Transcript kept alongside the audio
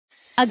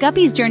A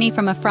guppy's journey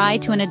from a fry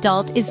to an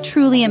adult is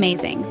truly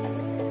amazing.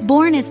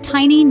 Born as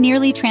tiny,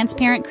 nearly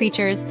transparent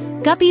creatures,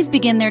 guppies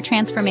begin their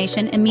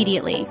transformation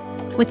immediately.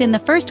 Within the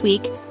first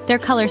week, their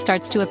color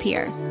starts to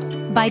appear.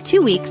 By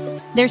 2 weeks,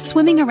 they're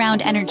swimming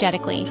around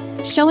energetically,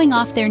 showing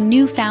off their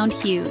newfound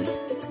hues.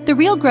 The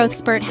real growth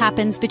spurt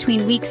happens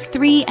between weeks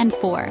 3 and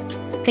 4.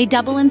 They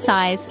double in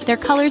size, their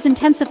colors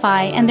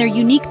intensify, and their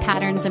unique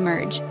patterns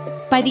emerge.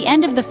 By the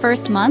end of the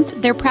first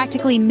month, they're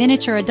practically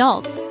miniature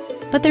adults.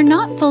 But they're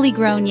not fully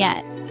grown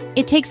yet.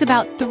 It takes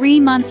about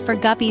 3 months for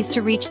guppies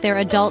to reach their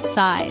adult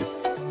size.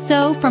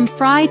 So, from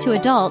fry to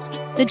adult,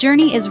 the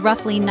journey is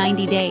roughly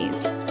 90 days.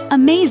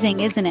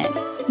 Amazing, isn't it?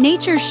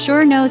 Nature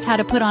sure knows how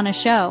to put on a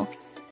show.